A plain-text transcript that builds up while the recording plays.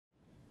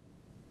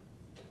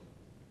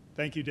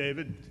Thank you,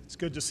 David. It's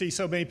good to see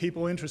so many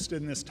people interested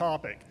in this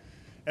topic.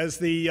 As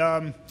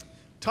the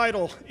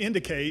title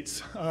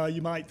indicates,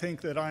 you might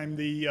think that I'm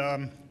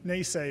the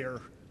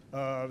naysayer,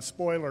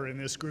 spoiler in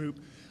this group.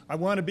 I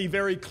want to be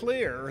very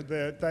clear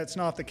that that's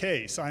not the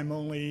case. I'm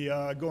only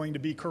going to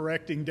be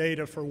correcting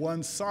data for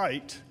one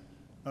site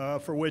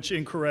for which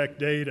incorrect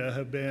data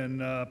have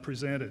been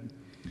presented.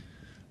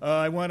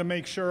 I want to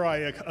make sure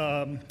I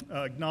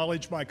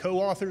acknowledge my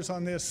co-authors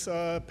on this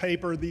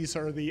paper. These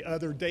are the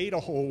other data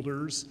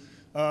holders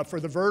for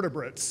the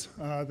vertebrates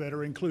that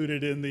are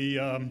included in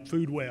the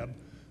food web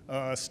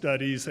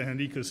studies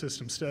and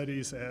ecosystem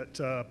studies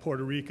at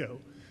Puerto Rico.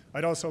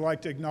 I'd also like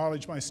to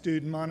acknowledge my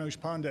student Manoj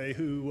Pandey,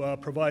 who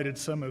provided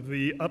some of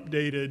the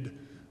updated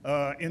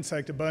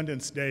insect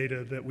abundance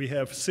data that we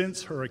have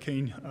since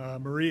Hurricane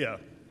Maria.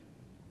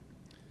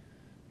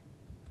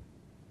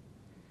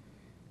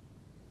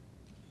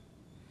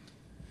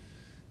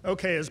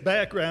 Okay, as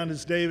background,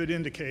 as David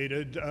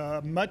indicated,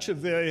 much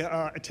of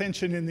the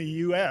attention in the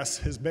U.S.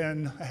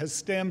 has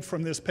stemmed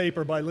from this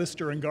paper by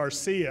Lister and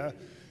Garcia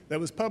that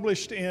was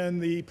published in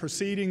the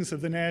Proceedings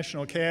of the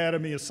National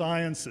Academy of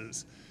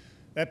Sciences.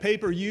 That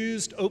paper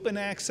used open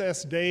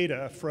access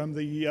data from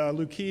the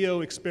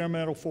Luquillo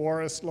Experimental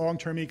Forest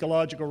long-term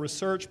ecological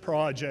research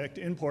project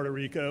in Puerto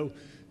Rico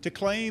to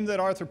claim that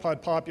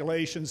arthropod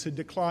populations had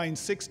declined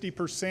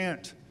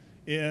 60%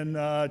 in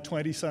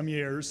 20-some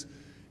years,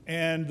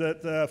 and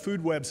that the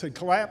food webs had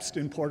collapsed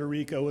in Puerto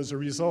Rico as a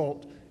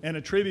result, and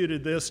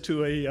attributed this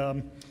to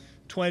a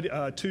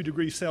 2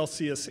 degrees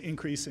Celsius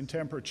increase in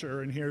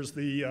temperature. And here's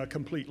the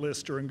complete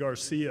Lister and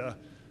Garcia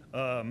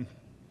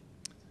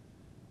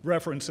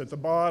reference at the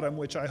bottom,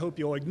 which I hope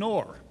you'll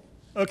ignore.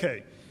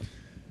 Okay.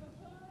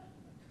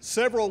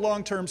 Several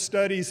long-term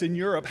studies in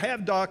Europe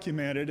have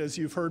documented, as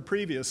you've heard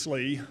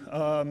previously,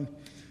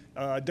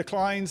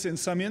 declines in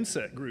some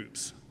insect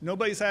groups.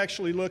 Nobody's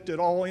actually looked at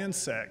all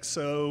insects,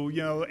 so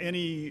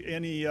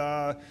any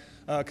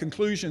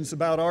conclusions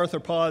about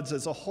arthropods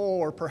as a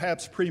whole are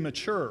perhaps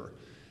premature.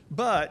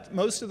 But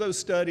most of those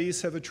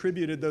studies have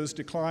attributed those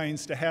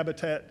declines to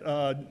habitat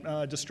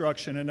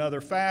destruction and other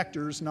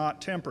factors,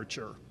 not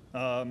temperature.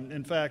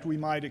 In fact, we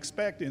might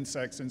expect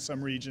insects in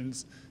some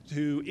regions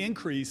to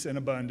increase in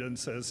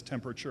abundance as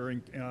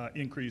temperature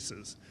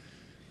increases.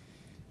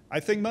 I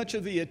think much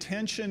of the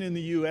attention in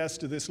the U.S.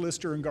 to this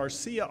Lister and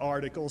Garcia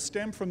article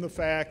stemmed from the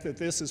fact that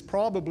this is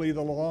probably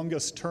the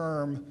longest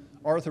term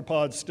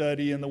arthropod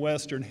study in the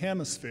Western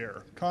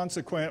Hemisphere.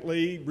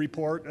 Consequently,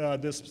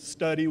 this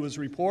study was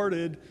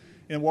reported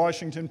in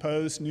Washington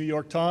Post, New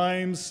York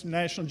Times,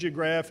 National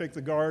Geographic,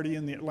 The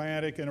Guardian, The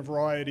Atlantic, and a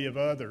variety of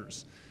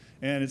others.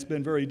 And it's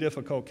been very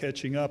difficult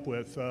catching up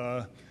with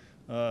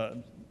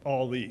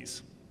all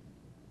these.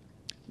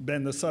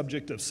 Been the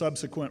subject of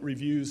subsequent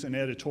reviews and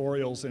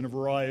editorials in a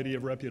variety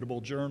of reputable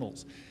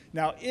journals.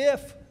 Now,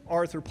 if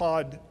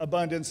arthropod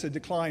abundance had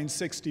declined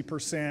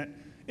 60%,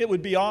 it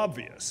would be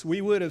obvious.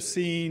 We would have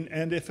seen,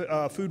 and if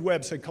food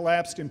webs had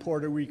collapsed in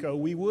Puerto Rico,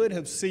 we would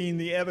have seen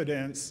the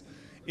evidence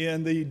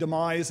in the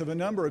demise of a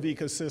number of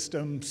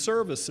ecosystem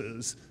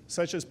services,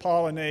 such as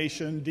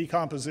pollination,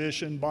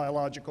 decomposition,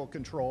 biological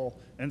control,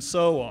 and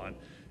so on.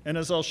 And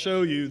as I'll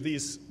show you,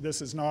 this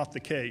is not the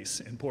case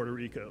in Puerto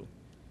Rico.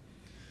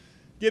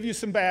 Give you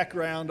some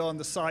background on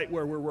the site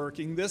where we're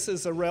working. This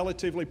is a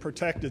relatively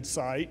protected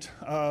site.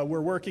 We're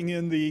working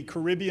in the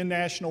Caribbean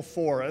National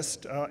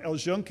Forest, El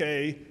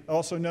Yunque,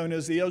 also known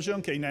as the El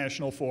Yunque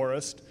National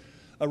Forest,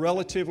 a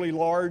relatively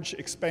large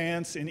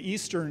expanse in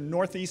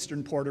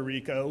northeastern Puerto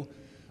Rico,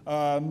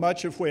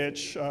 much of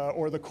which,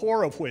 or the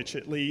core of which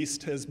at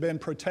least, has been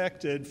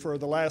protected for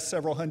the last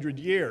several hundred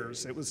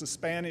years. It was a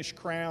Spanish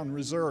Crown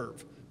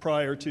reserve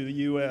prior to the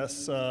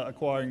U.S.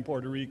 Acquiring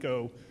Puerto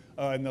Rico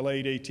in the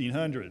late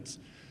 1800s.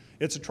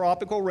 It's a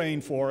tropical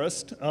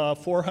rainforest,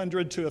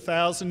 400 to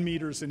 1,000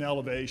 meters in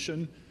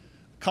elevation,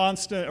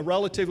 a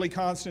relatively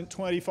constant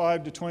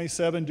 25 to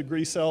 27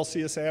 degrees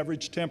Celsius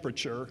average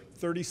temperature,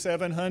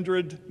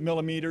 3,700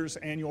 millimeters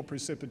annual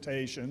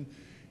precipitation.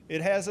 It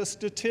has a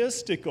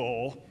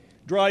statistical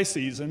dry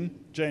season,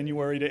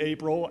 January to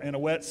April, and a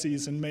wet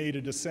season, May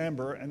to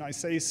December. And I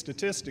say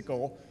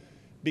statistical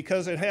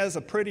because it has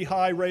a pretty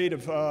high rate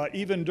of,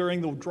 even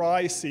during the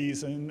dry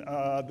season,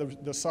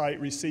 the site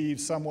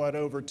receives somewhat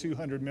over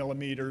 200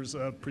 millimeters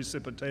of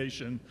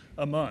precipitation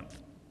a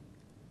month.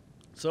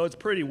 So it's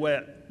pretty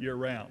wet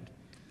year-round.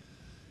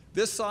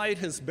 This site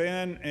has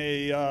been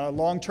a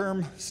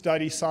long-term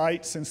study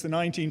site since the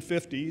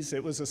 1950s.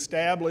 It was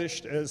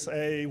established as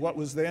what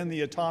was then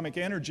the Atomic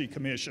Energy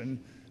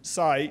Commission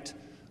site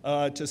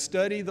to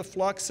study the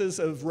fluxes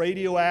of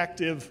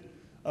radioactive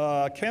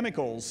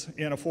chemicals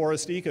in a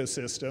forest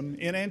ecosystem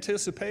in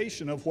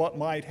anticipation of what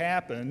might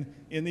happen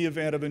in the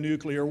event of a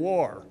nuclear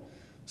war.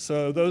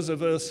 So those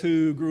of us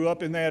who grew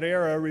up in that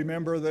era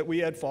remember that we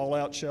had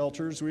fallout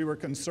shelters. We were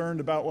concerned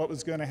about what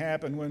was going to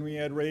happen when we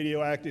had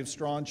radioactive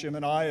strontium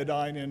and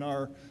iodine in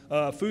our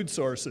food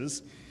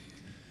sources.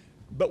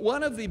 But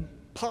one of the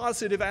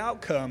positive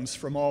outcomes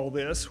from all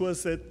this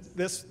was that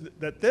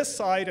this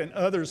site and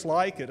others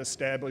like it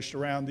established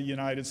around the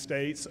United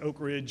States, Oak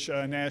Ridge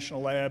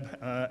National Lab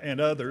and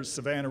others,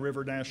 Savannah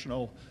River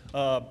National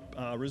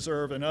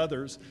Reserve and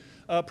others,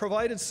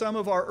 provided some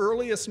of our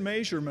earliest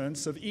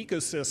measurements of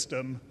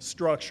ecosystem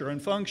structure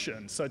and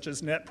function, such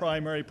as net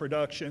primary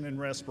production and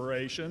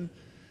respiration.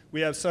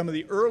 We have some of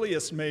the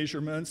earliest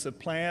measurements of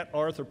plant,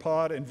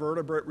 arthropod, and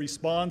vertebrate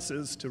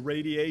responses to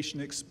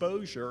radiation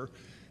exposure.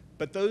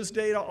 But those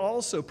data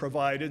also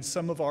provided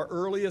some of our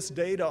earliest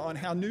data on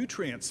how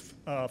nutrients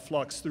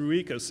flux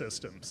through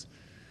ecosystems.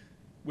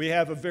 We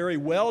have a very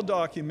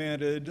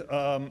well-documented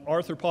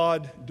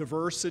arthropod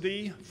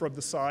diversity from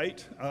the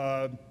site.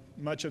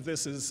 Much of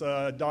this is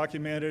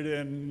documented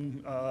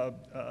in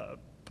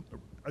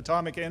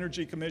Atomic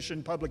Energy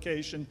Commission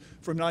publication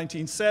from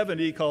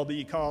 1970 called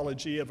The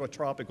Ecology of a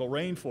Tropical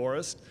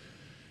Rainforest.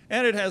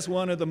 And it has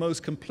one of the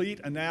most complete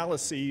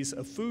analyses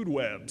of food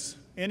webs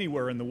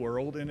anywhere in the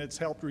world, and it's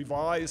helped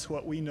revise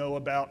what we know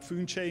about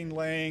food chain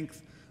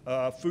length,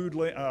 food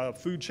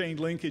chain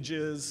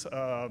linkages,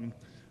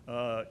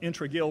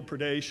 intragill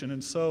predation,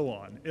 and so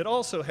on. It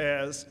also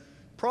has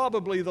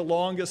probably the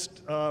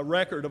longest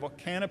record of a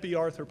canopy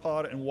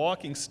arthropod and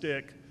walking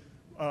stick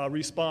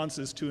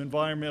responses to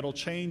environmental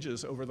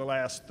changes over the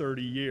last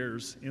 30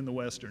 years in the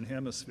Western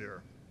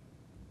Hemisphere.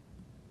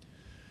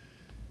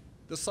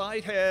 The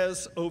site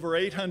has over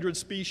 800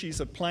 species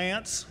of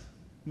plants,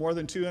 more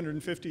than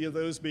 250 of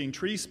those being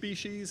tree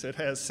species. It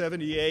has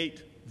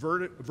 78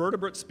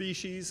 vertebrate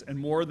species and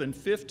more than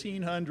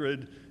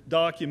 1,500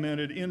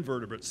 documented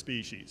invertebrate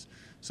species.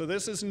 So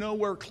this is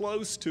nowhere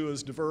close to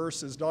as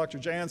diverse as Dr.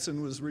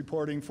 Jansen was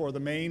reporting for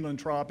the mainland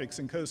tropics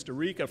in Costa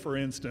Rica, for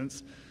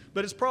instance,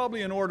 but it's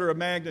probably an order of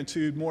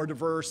magnitude more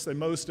diverse than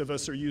most of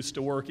us are used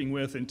to working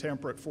with in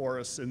temperate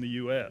forests in the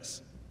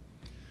US.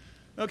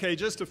 Okay,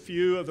 just a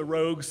few of the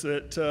rogues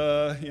that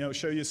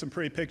show you some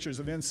pretty pictures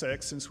of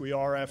insects, since we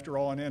are, after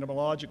all, an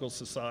entomological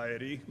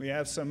society. We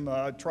have some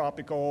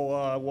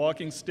tropical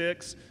walking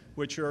sticks,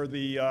 which are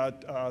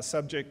the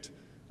subject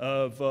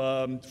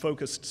of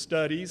focused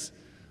studies.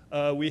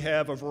 We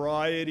have a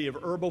variety of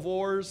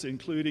herbivores,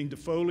 including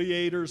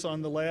defoliators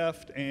on the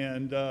left,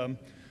 and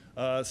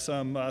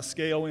some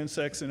scale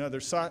insects and other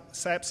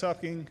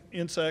sap-sucking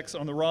insects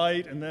on the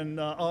right, and then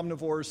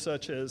omnivores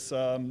such as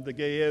the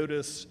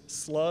Gayotis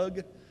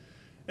slug.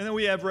 And then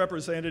we have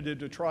representative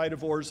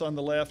detritivores on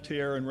the left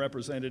here and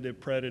representative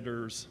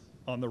predators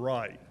on the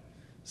right.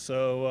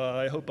 So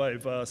I hope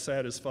I've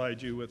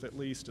satisfied you with at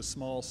least a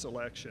small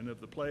selection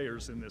of the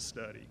players in this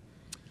study.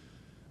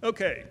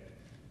 Okay.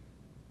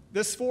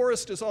 This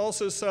forest is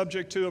also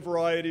subject to a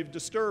variety of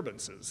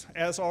disturbances,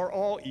 as are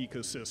all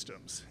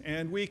ecosystems.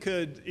 And we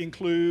could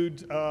include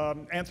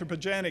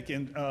anthropogenic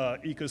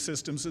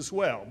ecosystems as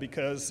well,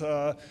 because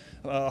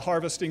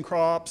harvesting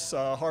crops,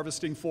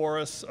 harvesting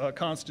forests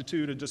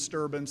constitute a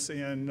disturbance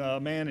in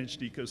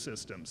managed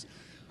ecosystems.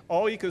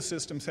 All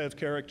ecosystems have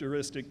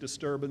characteristic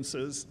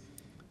disturbances.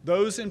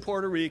 Those in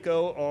Puerto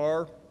Rico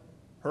are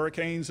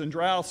hurricanes and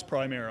droughts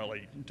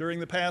primarily.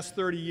 During the past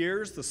 30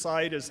 years, the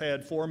site has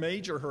had 4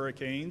 major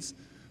hurricanes.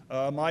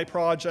 My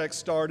project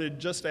started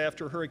just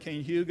after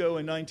Hurricane Hugo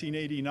in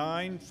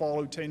 1989,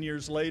 followed 10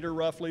 years later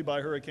roughly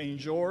by Hurricane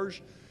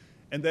George,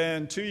 and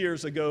then 2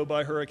 years ago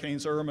by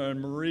Hurricanes Irma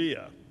and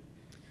Maria.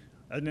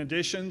 In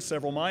addition,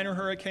 several minor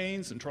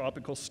hurricanes and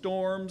tropical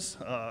storms.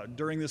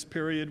 During this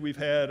period, we've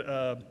had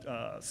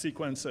a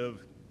sequence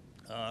of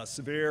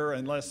severe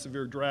and less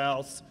severe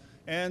droughts,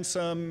 and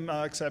some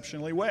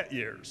exceptionally wet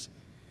years,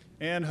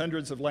 and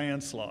hundreds of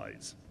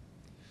landslides.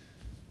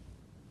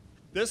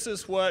 This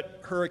is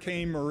what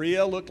Hurricane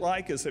Maria looked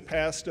like as it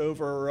passed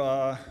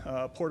over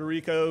Puerto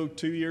Rico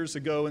 2 years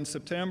ago in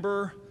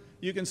September.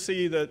 You can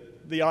see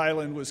that the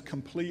island was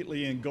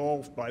completely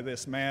engulfed by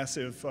this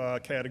massive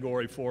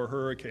Category 4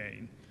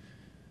 hurricane.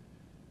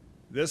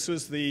 This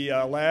was the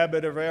lab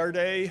at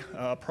Verde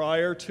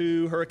prior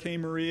to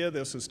Hurricane Maria.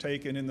 This was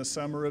taken in the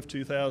summer of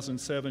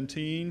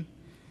 2017.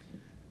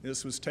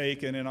 This was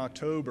taken in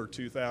October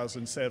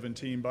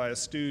 2017 by a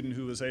student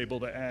who was able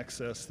to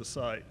access the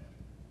site.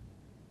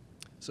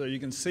 So you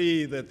can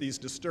see that these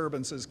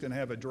disturbances can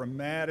have a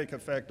dramatic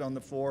effect on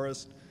the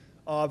forest.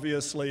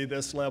 Obviously,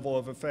 this level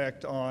of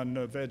effect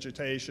on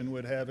vegetation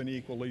would have an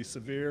equally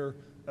severe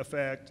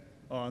effect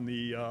on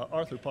the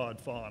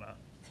arthropod fauna.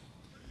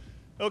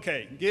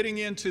 Okay, getting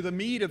into the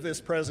meat of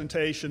this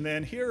presentation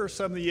then, here are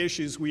some of the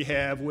issues we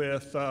have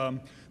with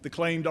the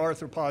claimed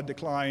arthropod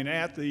decline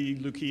at the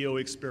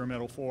Luquillo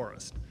Experimental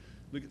Forest.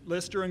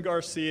 Lister and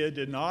Garcia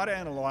did not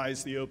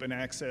analyze the open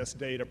access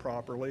data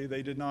properly.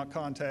 They did not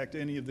contact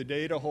any of the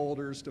data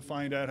holders to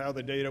find out how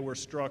the data were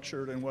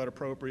structured and what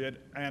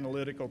appropriate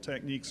analytical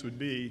techniques would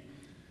be.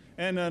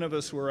 And none of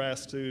us were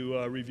asked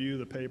to review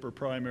the paper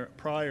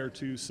prior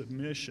to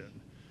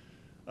submission.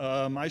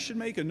 I should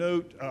make a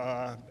note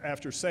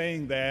after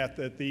saying that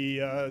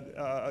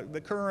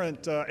the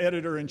current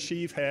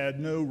editor-in-chief had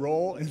no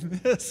role in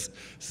this,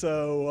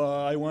 so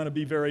I want to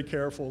be very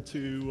careful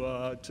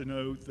to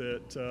note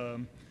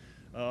that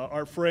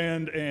Our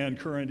friend and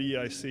current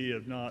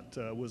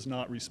EIC was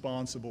not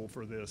responsible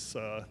for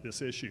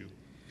this issue.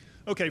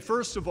 Okay,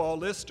 first of all,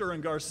 Lister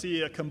and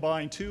Garcia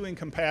combined two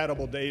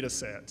incompatible data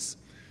sets.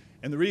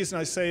 And the reason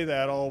I say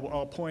that,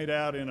 I'll point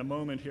out in a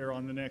moment here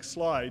on the next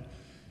slide.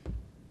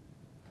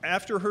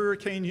 After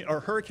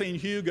Hurricane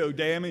Hugo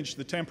damaged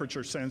the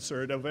temperature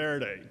sensor at El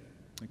Verde,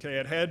 okay,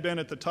 it had been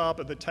at the top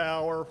of the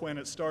tower when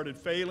it started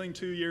failing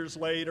 2 years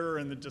later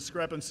and the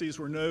discrepancies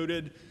were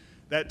noted.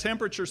 That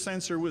temperature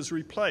sensor was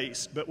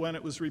replaced, but when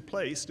it was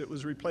replaced at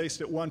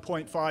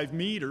 1.5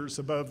 meters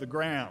above the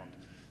ground.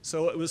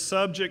 So it was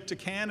subject to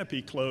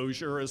canopy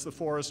closure as the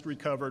forest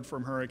recovered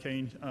from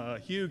Hurricane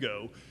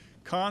Hugo.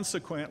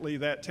 Consequently,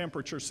 that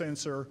temperature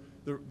sensor,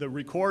 the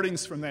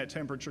recordings from that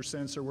temperature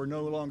sensor were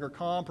no longer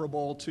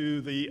comparable to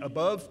the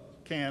above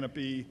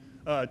canopy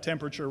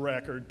temperature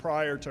record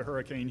prior to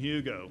Hurricane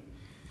Hugo.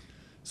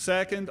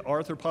 Second,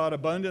 arthropod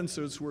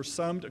abundances were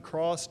summed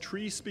across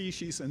tree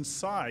species and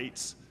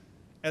sites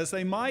as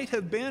they might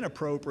have been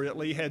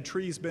appropriately had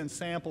trees been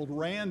sampled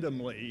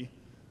randomly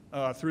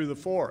through the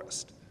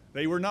forest.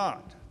 They were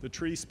not. The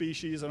tree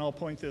species, and I'll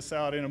point this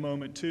out in a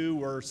moment too,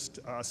 were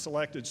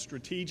selected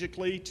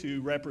strategically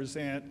to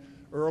represent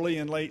early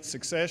and late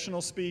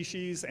successional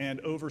species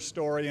and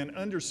overstory and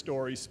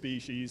understory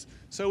species,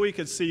 so we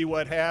could see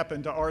what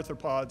happened to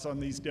arthropods on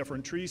these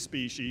different tree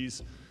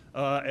species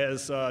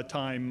as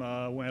time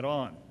went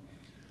on.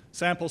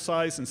 Sample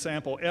size and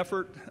sample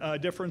effort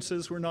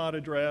differences were not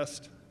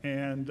addressed,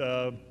 and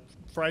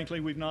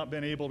frankly, we've not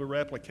been able to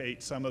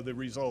replicate some of the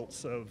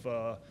results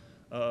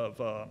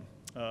of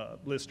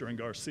Lister and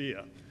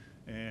Garcia.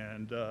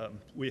 And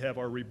we have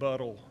our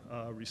rebuttal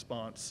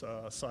response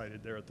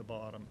cited there at the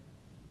bottom.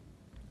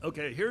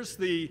 Okay, here's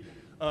the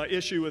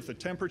issue with the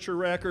temperature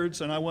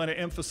records, and I want to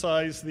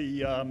emphasize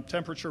the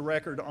temperature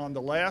record on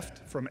the left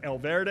from El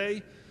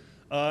Verde.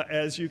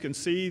 As you can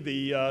see,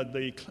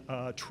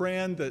 the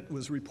trend that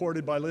was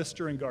reported by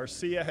Lister and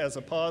Garcia has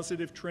a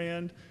positive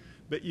trend,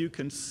 but you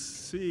can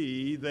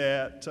see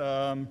that,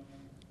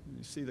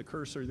 you see the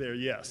cursor there,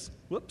 yes.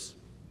 Whoops.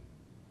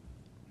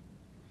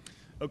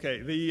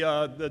 Okay,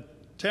 the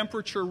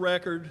temperature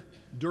record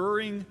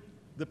during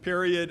the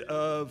period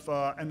of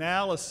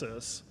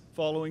analysis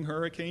following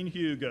Hurricane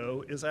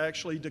Hugo is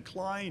actually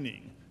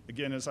declining,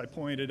 again, as I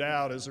pointed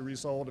out, as a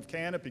result of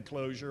canopy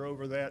closure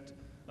over that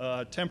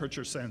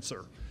temperature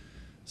sensor.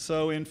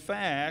 So in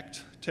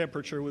fact,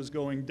 temperature was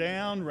going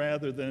down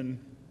rather than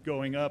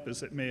going up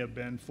as it may have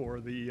been for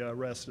the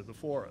rest of the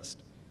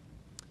forest.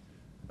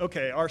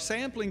 Okay, our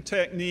sampling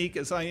technique,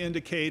 as I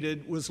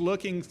indicated, was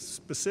looking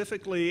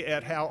specifically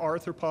at how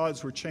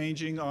arthropods were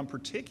changing on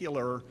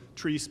particular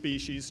tree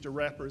species to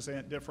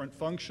represent different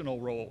functional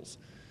roles.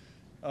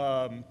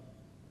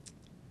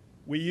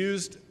 We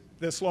used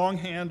this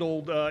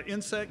long-handled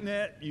insect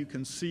net. You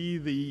can see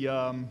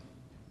the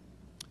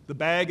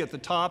bag at the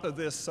top of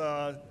this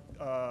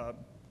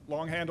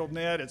long-handled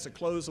net. It's a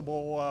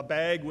closable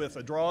bag with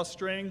a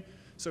drawstring,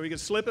 so we could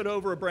slip it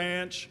over a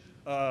branch,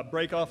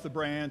 break off the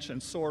branch,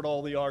 and sort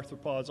all the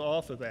arthropods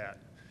off of that.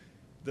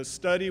 The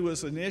study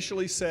was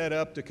initially set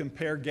up to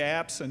compare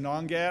gaps and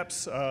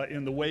non-gaps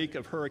in the wake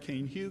of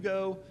Hurricane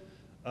Hugo.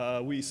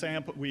 We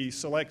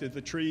selected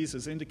the trees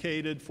as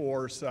indicated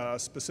for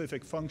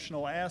specific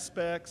functional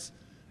aspects,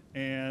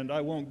 and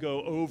I won't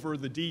go over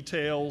the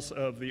details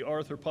of the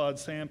arthropod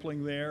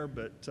sampling there,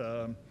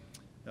 but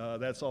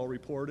that's all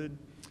reported.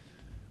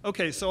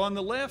 Okay, so on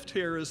the left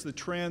here is the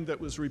trend that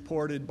was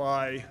reported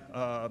by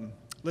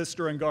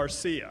Lister and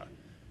Garcia.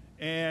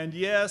 And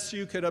yes,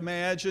 you could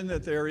imagine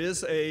that there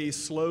is a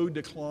slow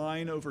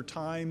decline over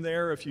time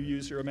there if you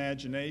use your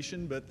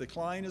imagination, but the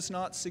decline is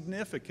not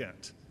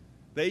significant.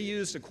 They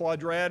used a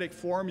quadratic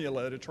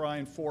formula to try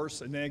and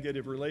force a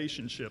negative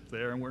relationship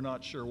there, and we're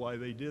not sure why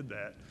they did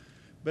that.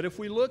 But if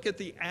we look at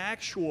the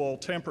actual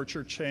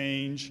temperature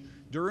change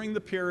during the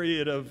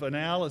period of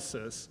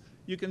analysis,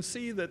 you can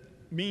see that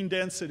mean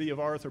density of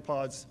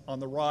arthropods on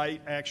the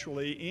right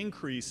actually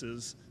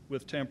increases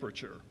with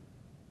temperature.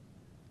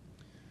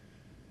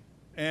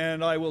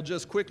 And I will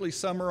just quickly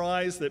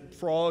summarize that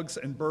frogs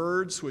and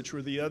birds, which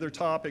were the other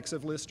topics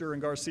of Lister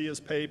and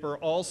Garcia's paper,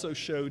 also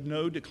showed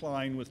no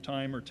decline with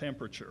time or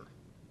temperature.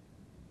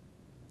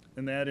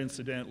 And that,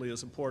 incidentally,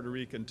 is a Puerto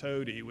Rican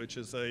toady, which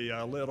is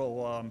a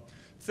little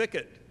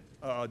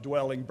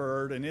thicket-dwelling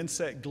bird, an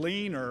insect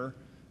gleaner,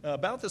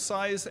 about the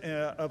size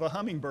of a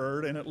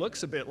hummingbird, and it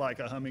looks a bit like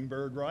a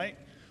hummingbird, right?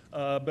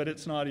 But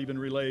it's not even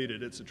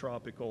related. It's a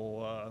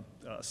tropical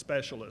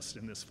specialist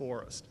in this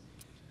forest.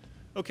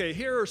 Okay,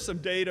 here are some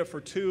data for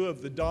two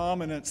of the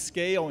dominant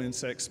scale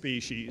insect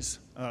species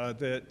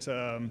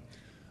that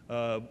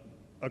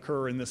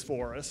occur in this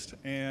forest.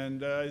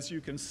 And as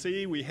you can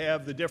see, we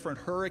have the different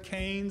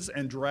hurricanes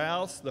and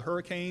droughts. The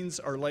hurricanes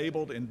are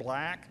labeled in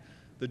black.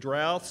 The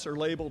droughts are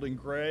labeled in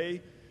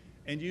gray.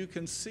 And you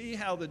can see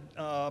how the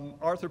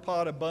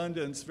arthropod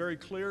abundance very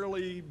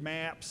clearly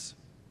maps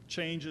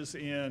changes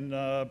in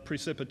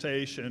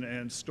precipitation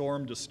and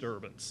storm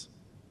disturbance.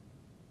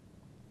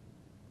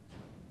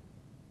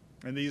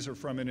 And these are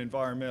from an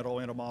environmental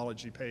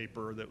entomology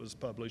paper that was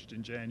published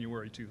in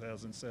January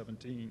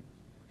 2017.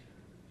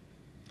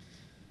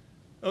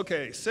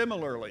 Okay,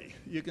 similarly,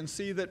 you can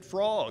see that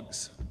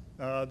frogs,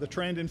 the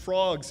trend in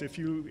frogs, if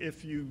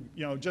you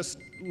just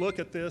look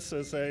at this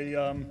as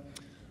a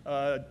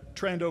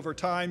trend over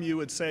time, you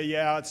would say,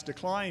 yeah, it's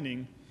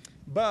declining.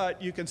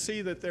 But you can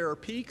see that there are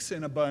peaks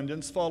in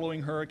abundance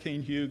following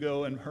Hurricane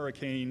Hugo and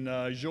Hurricane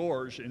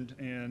George in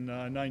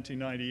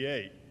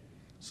 1998.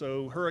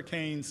 So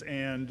hurricanes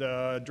and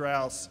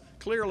droughts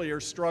clearly are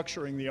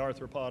structuring the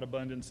arthropod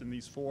abundance in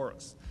these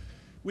forests.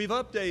 We've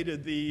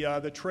updated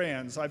the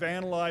trends. I've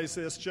analyzed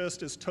this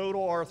just as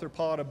total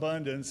arthropod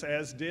abundance,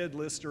 as did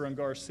Lister and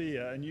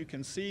Garcia, and you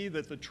can see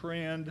that the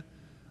trend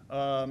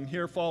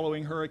here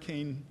following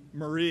Hurricane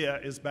Maria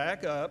is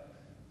back up.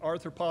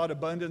 Arthropod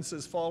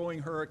abundances following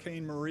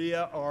Hurricane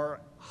Maria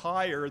are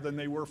higher than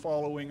they were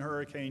following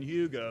Hurricane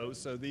Hugo,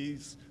 so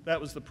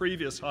that was the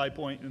previous high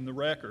point in the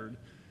record.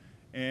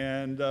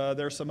 And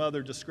there's some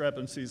other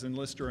discrepancies in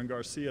Lister and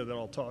Garcia that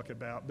I'll talk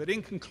about. But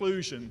in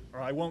conclusion,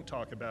 or I won't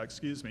talk about,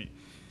 excuse me.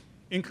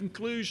 In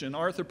conclusion,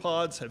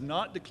 arthropods have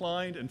not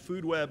declined and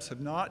food webs have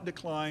not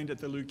declined at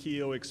the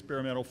Luquillo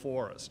Experimental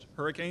Forest.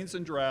 Hurricanes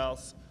and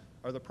droughts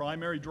are the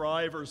primary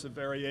drivers of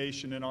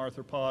variation in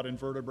arthropod and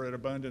vertebrate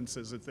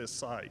abundances at this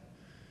site.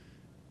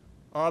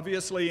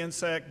 Obviously,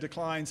 insect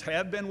declines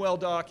have been well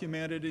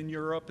documented in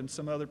Europe and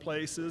some other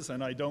places,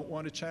 and I don't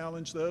want to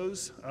challenge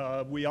those.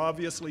 We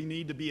obviously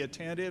need to be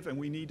attentive, and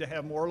we need to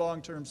have more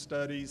long-term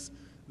studies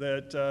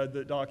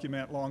that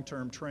document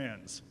long-term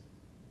trends.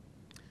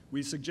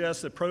 We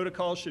suggest that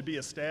protocols should be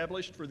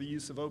established for the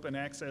use of open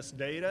access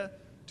data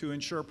to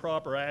ensure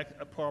proper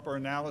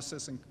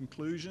analysis and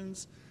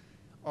conclusions.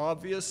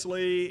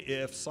 Obviously,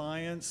 if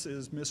science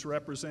is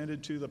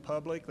misrepresented to the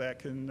public, that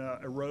can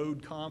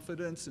erode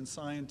confidence in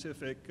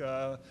scientific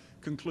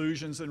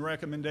conclusions and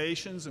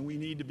recommendations, and we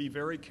need to be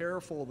very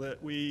careful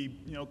that we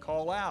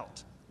call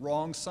out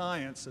wrong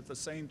science at the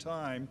same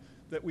time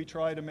that we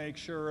try to make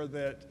sure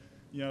that,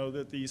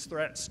 that these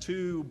threats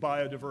to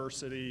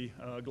biodiversity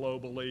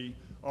globally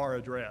are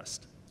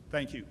addressed.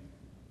 Thank you.